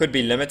effect could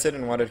be limited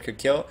in what it could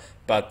kill,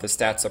 but the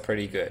stats are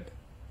pretty good.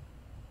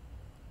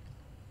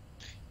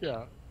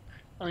 Yeah,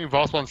 I mean,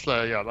 Valspine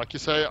Slayer, yeah, like you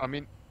say, I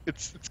mean,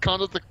 it's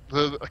kind of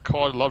the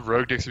card a lot of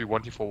rogue decks have been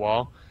wanting for a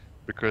while,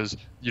 because,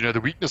 you know, the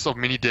weakness of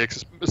many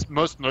decks,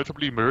 most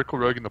notably Miracle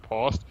Rogue in the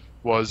past,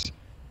 was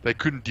they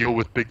couldn't deal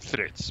with big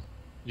threats.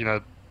 You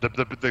know,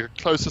 the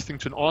closest thing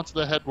to an answer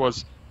they had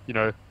was, you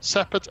know,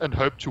 sap it and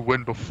hope to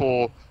win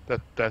before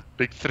that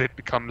big threat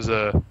becomes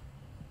a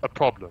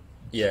problem.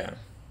 Yeah.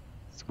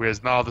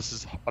 Whereas now this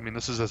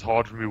is as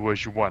hard to remove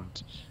as you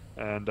want.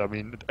 And I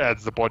mean, it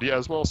adds the body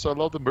as well. So a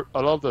lot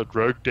of the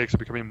rogue decks are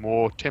becoming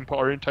more tempo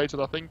orientated,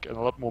 I think, and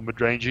a lot more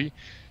mid-rangey.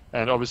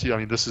 And obviously, I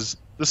mean, this is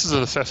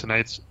an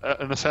assassinate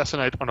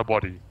on a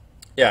body.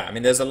 Yeah, I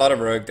mean, there's a lot of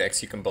rogue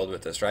decks you can build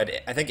with this,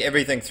 right? I think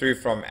everything through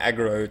from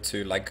aggro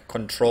to like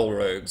control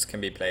rogues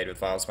can be played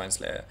with Valspine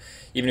Slayer.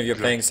 Even if you're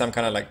playing some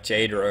kind of like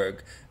Jade Rogue,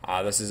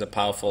 this is a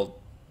powerful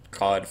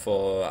card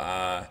for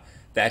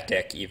that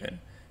deck even.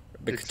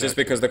 Just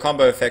because the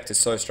combo effect is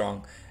so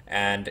strong.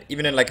 And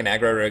even in like an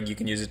aggro rogue, you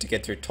can use it to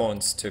get through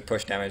taunts to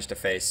push damage to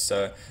face.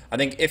 So I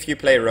think if you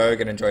play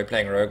rogue and enjoy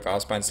playing rogue,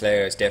 Valspine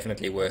Slayer is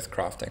definitely worth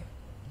crafting.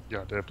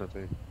 Yeah,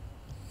 definitely.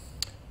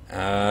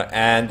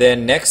 And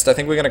then next, I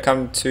think we're going to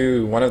come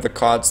to one of the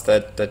cards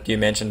that you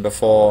mentioned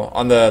before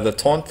on the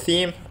taunt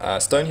theme,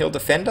 Stonehill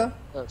Defender.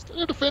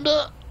 Stonehill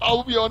Defender,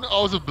 I'll be honest,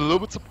 I was a little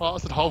bit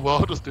surprised at how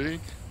well it was doing.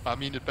 I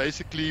mean, it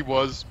basically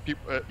was, you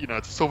know,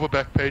 it's a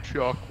Silverback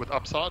Patriarch with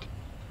upside.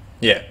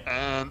 Yeah.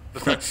 And the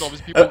fact is,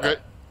 obviously, people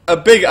get...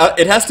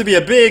 it has to be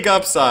a big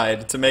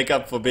upside to make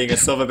up for being a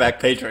Silverback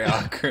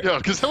Patriarch. Yeah,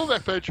 because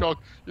Silverback Patriarch,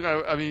 you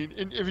know, I mean,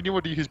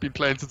 anybody who's been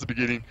playing since the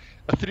beginning,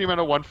 a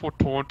 3-mana 1/4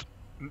 taunt,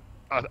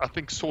 I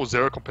think saw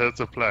zero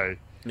competitive play.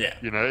 Yeah.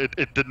 You know,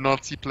 it did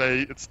not see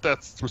play. Its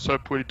stats were so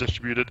poorly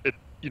distributed. It,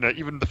 you know,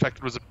 even the fact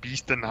it was a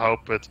beast didn't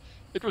help it.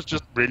 It was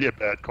just really a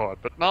bad card.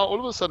 But now all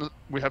of a sudden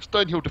we have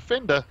Stonehill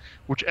Defender,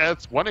 which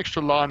adds one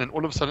extra line, and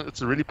all of a sudden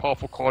it's a really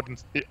powerful card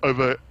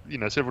over, you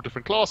know, several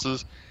different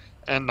classes.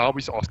 And now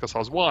we ask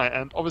ourselves why.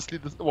 And obviously,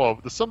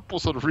 the simple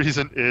sort of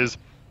reason is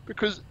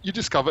because you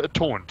discover a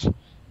taunt.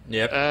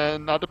 Yep.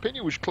 And now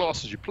depending on which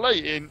classes you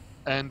play in,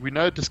 and we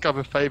know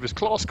Discover favors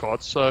class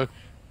cards, so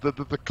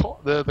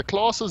the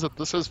classes that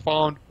this has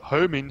found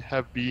home in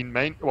have been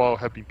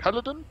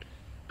Paladin,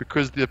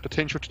 because the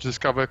potential to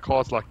discover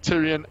cards like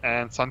Tyrion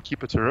and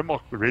Sunkeeper Tarim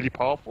are really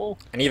powerful.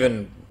 And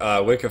even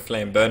Wicker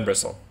Flame Burn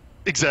Bristle.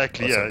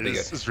 Exactly, yeah,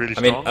 it's really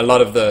strong. I mean, a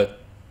lot of the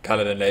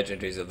Paladin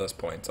legendaries at this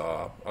point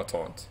are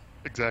taunt.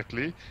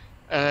 Exactly.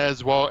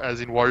 As well as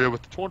in Warrior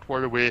with the Taunt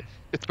Warrior, where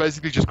it's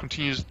basically just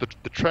continues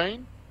the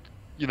train.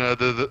 You know,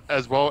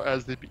 as well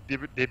as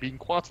there being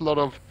quite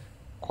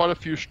a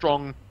few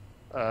strong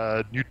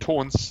new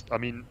taunts. I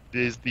mean,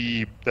 there's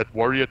that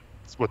Warrior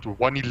with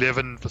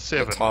 111 for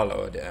 7. The Tar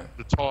Lord, yeah.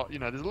 You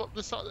know, there's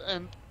a lot.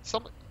 And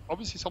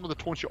obviously some of the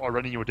taunts you are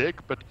running in your deck,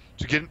 but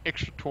to get an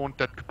extra taunt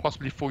that could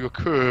possibly fill your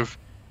curve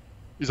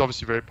is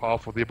obviously very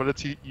powerful. The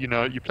ability, you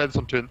know, you play this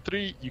on turn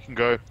 3, you can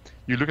go,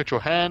 you look at your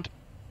hand,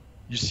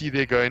 you see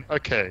they're going,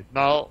 okay,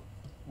 now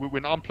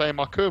when I'm playing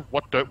my curve,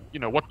 what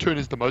turn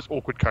is the most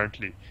awkward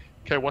currently?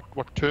 Okay, what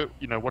turn,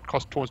 you know, what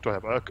cost taunts do I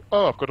have?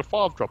 Oh, I've got a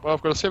 5 drop. Oh,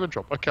 I've got a 7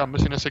 drop. Okay, I'm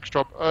missing a 6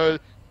 drop. Oh,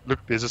 look,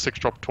 there's a 6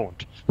 drop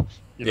taunt.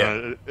 You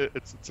know,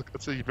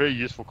 it's a very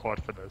useful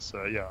card for this.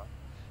 Yeah.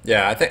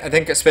 Yeah, I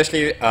think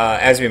especially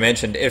as we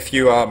mentioned, if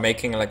you are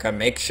making like a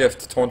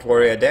makeshift Taunt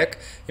Warrior deck,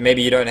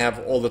 maybe you don't have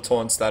all the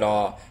taunts that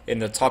are in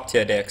the top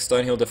tier deck.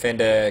 Stonehill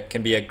Defender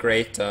can be a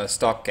great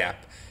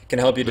stopgap. It can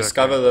help you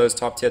discover those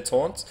top tier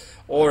taunts,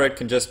 or it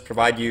can just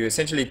provide you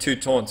essentially 2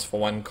 taunts for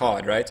 1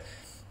 card, right?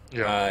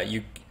 Yeah.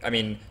 I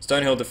mean,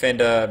 Stonehill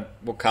Defender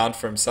will count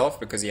for himself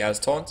because he has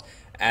taunt,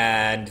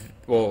 and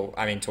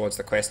towards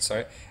the quest,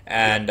 sorry,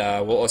 and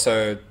will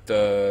also,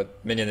 the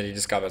minion that he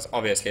discovers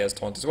obviously has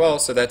taunt as well,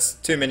 so that's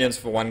 2 minions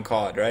for 1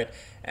 card, right?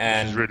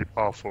 And which is really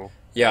powerful.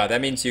 Yeah,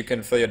 that means you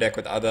can fill your deck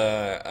with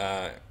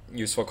other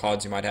useful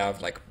cards you might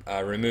have, like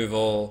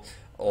removal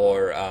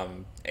or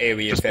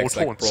AoE just effects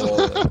like taunts.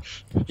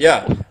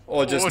 Brawl.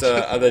 Or just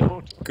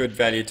other good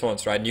value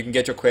taunts, right? And you can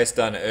get your quest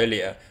done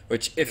earlier,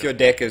 which if your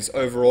deck is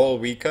overall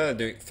weaker,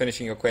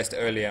 finishing your quest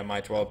earlier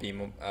might well be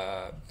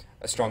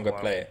a stronger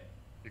play.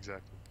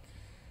 Exactly.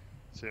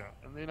 So yeah,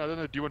 and then I don't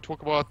know. Do you want to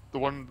talk about the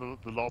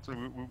last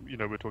one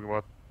we're talking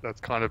about? That's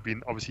kind of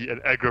been obviously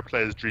an aggro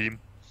player's dream.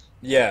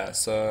 Yeah,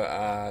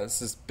 so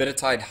this is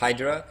Bittertide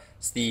Hydra.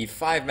 It's the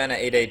 5 mana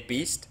 8/8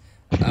 beast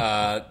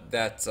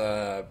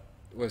that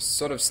was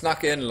sort of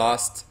snuck in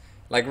last,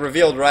 like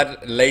revealed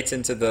right late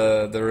into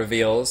the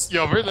reveals.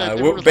 Yeah, very late.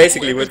 Everyone was like, "Oh,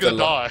 Basically Emma's with the gonna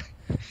die."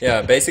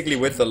 yeah, basically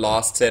with the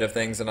last set of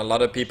things, and a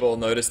lot of people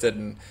noticed it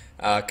and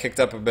kicked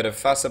up a bit of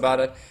fuss about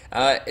it.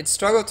 It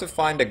struggled to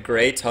find a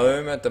great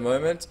home at the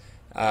moment,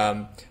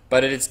 um,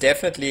 but it's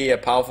definitely a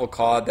powerful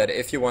card that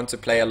if you want to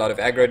play a lot of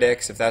aggro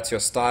decks, if that's your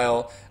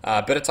style,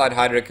 Bittertide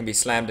Hydra can be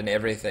slammed in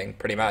everything,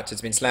 pretty much.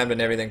 It's been slammed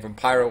in everything from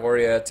Pyro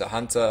Warrior to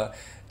Hunter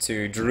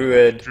to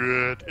Druid.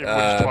 Druid.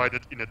 Everyone's tried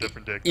it in a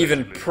different deck. Even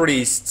Basically.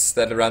 priests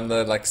that run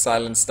the like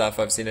silent stuff,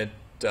 I've seen it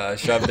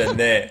shoved in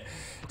there.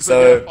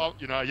 So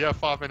So yeah,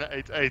 5 mana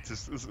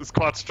 8/8 is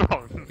quite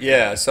strong.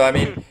 yeah, so I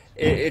mean,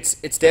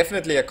 it's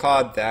definitely a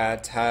card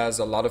that has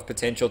a lot of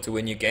potential to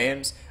win you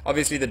games.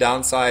 Obviously, the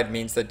downside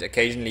means that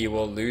occasionally you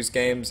will lose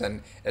games,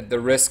 and the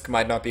risk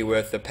might not be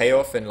worth the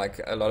payoff in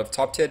like a lot of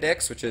top tier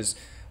decks, which is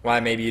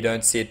why maybe you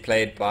don't see it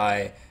played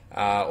by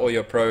all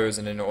your pros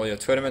and in all your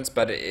tournaments.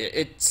 But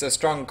it's a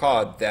strong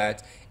card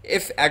that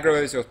if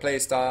aggro is your play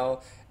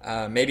style,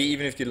 maybe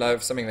even if you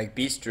love something like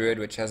Beast Druid,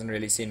 which hasn't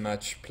really seen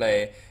much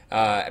play,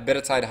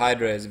 Bittertide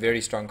Hydra is a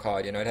very strong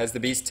card. You know, it has the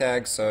Beast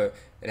tag, so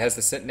it has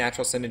the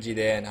natural synergy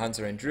there in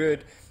Hunter and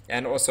Druid,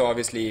 and also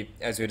obviously,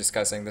 as we were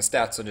discussing, the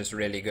stats are just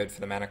really good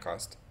for the mana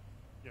cost.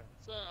 Yeah.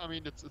 So I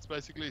mean, it's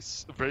basically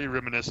very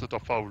reminiscent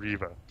of Fall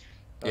Reaver.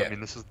 Yeah. I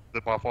mean, this is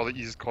by far the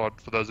easiest card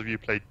for those of you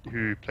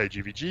who play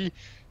GVG.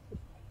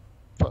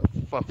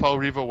 Fall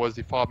Reaver was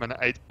the 5 mana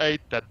 8/8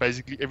 that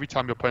basically every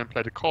time your opponent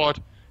played a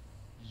card,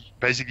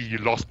 basically you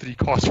lost 3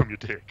 cards from your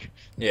deck.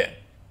 Yeah.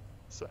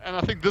 So, and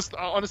I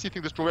honestly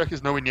think this drawback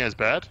is nowhere near as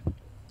bad.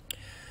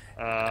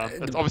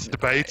 It's obviously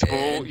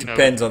debatable. It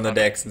depends on the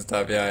decks and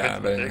stuff. Yeah,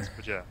 Depends on the decks,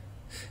 but yeah.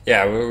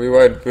 Yeah, we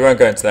won't go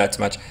into that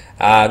too much.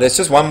 There's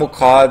just one more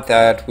card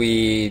that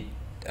we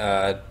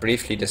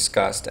briefly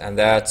discussed, and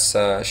that's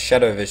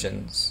Shadow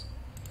Visions.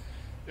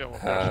 Yeah, well,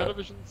 Shadow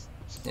Visions.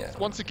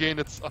 Once again,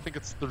 I think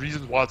it's the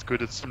reasons why it's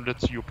good. It's similar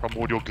to your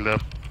Primordial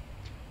Glyph,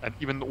 and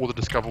even all the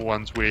Discover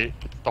ones, where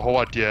the whole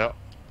idea.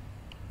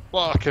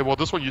 Well, okay, well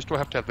this one you still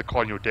have to have the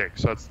card in your deck,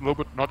 so it's a little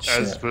bit not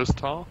as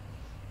versatile.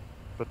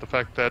 But the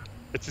fact that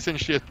it's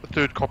essentially a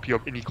third copy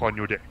of any card in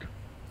your deck.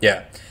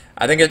 Yeah,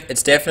 I think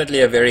it's definitely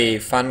a very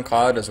fun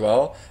card as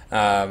well.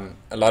 A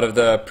lot of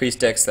the priest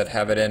decks that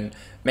have it in,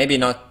 maybe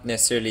not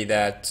necessarily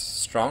that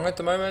strong at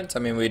the moment. I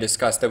mean, we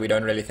discussed that we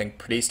don't really think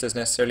priest is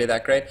necessarily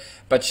that great,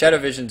 but Shadow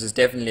Visions is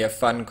definitely a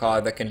fun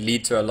card that can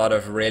lead to a lot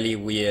of really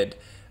weird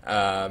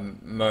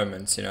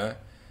moments, you know.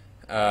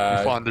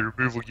 You find the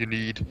removal you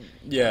need.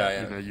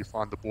 Yeah. You know, you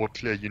find the board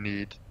clear you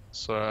need.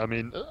 So, I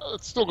mean,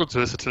 it's still got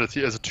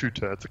versatility as a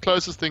tutor. It's the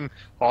closest thing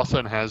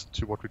Hearthstone has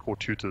to what we call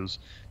tutors,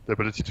 the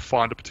ability to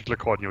find a particular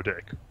card in your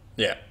deck.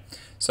 Yeah.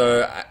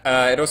 So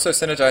it also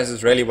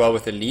synergizes really well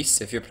with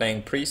Elise. If you're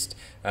playing Priest,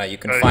 you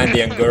can find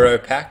the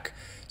Anguro pack.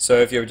 So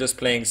if you're just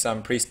playing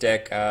some Priest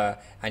deck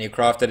and you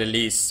crafted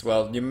Elise,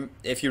 well,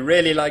 if you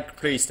really like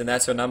Priest and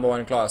that's your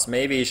 #1 class,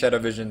 maybe Shadow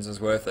Visions is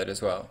worth it as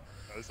well.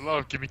 There's a lot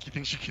of gimmicky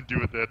things you can do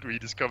with that, where you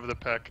discover the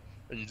pack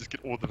and you just get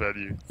all the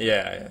value.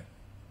 Yeah.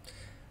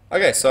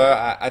 Okay, so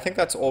I think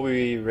that's all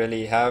we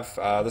really have.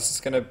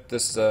 This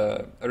is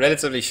a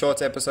relatively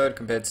short episode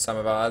compared to some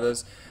of our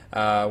others.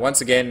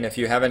 Once again, if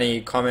you have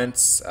any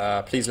comments,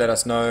 please let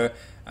us know.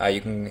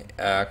 You can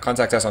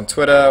contact us on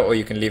Twitter, or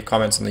you can leave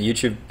comments on the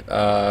YouTube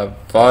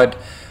VOD.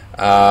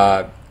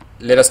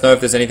 Let us know if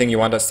there's anything you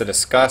want us to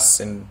discuss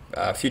in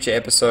future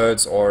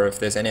episodes, or if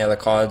there's any other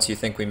cards you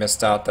think we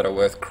missed out that are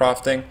worth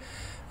crafting.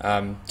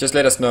 Just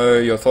let us know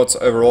your thoughts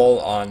overall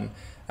on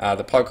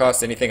the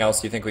podcast, anything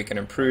else you think we can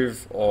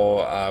improve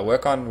or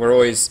work on. We're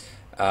always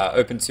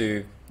open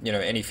to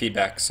any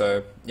feedback,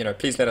 so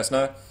please let us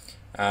know.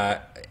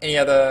 Any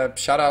other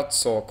shout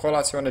outs or call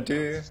outs you want to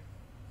do?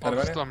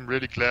 I'm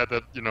really glad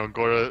that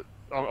Gora,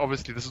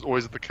 obviously this is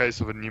always the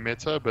case of a new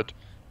meta, but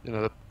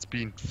it's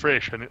been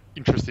fresh and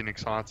interesting,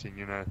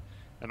 exciting,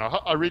 and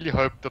I really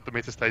hope that the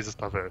meta stays as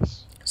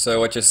diverse. So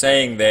what you're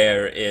saying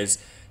there is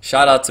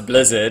shout out to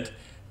Blizzard,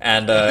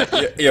 and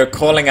you're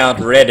calling out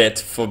Reddit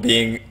for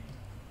being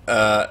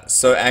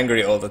so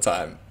angry all the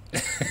time.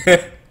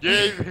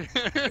 Yeah.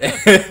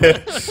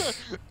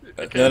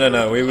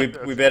 No.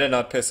 We better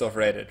not piss off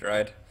Reddit,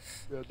 right?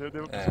 Yeah,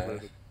 they'll piss off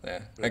Reddit. Yeah.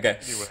 Okay.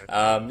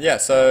 Anyway.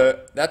 So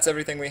that's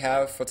everything we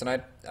have for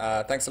tonight.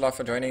 Thanks a lot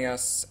for joining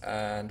us,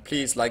 and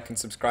please like and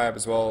subscribe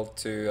as well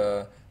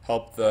to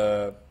help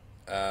the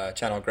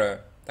channel grow.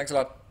 Thanks a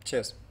lot.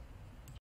 Cheers.